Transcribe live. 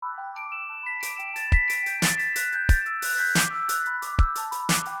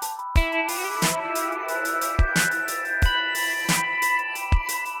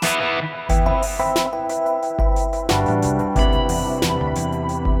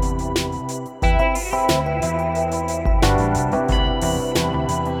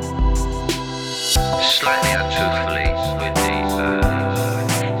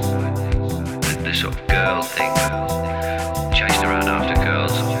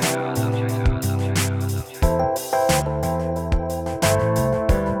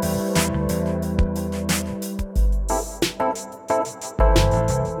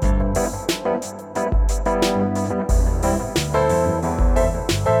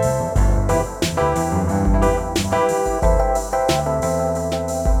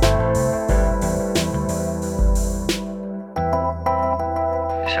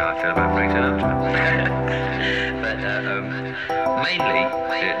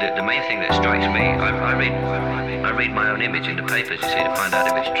the main thing that strikes me, I read my own image in the papers, you see, to find out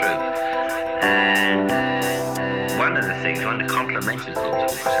if it's true. And one of the things, one of the complimentary things people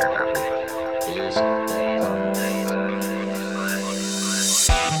say about me is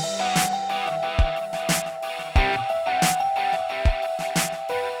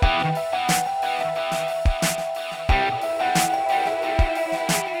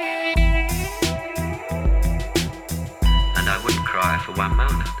and I wouldn't cry for one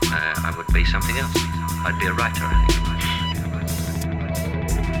moment. I would be something else. I'd be a writer, I think.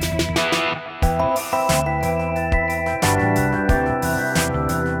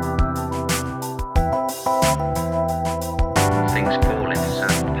 Things fall into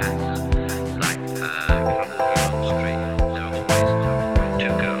certain patterns. Like, on the street, there are always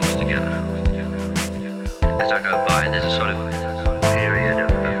two girls together. As I go by, there's a sort of period of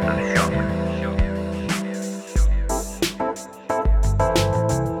shock.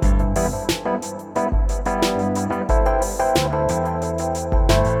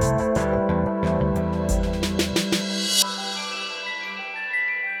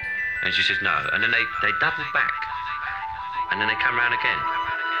 And she says no, and then they double back, and then they come round again.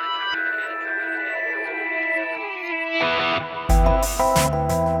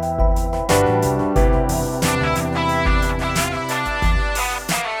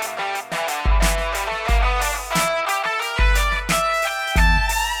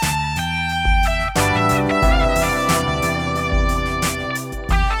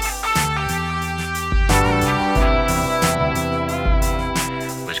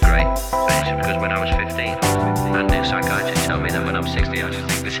 It was great, especially because when I was 15, and the psychiatrist told me that when I'm 60 I should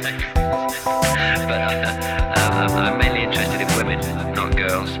think the same. But I'm mainly interested in women, not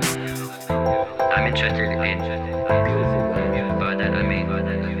girls. I'm interested in beauty. By that I mean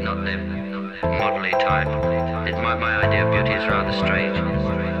not the modelly type. My idea of beauty is rather strange.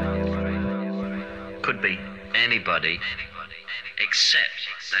 Could be anybody except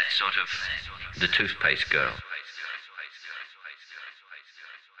that sort of the toothpaste girl.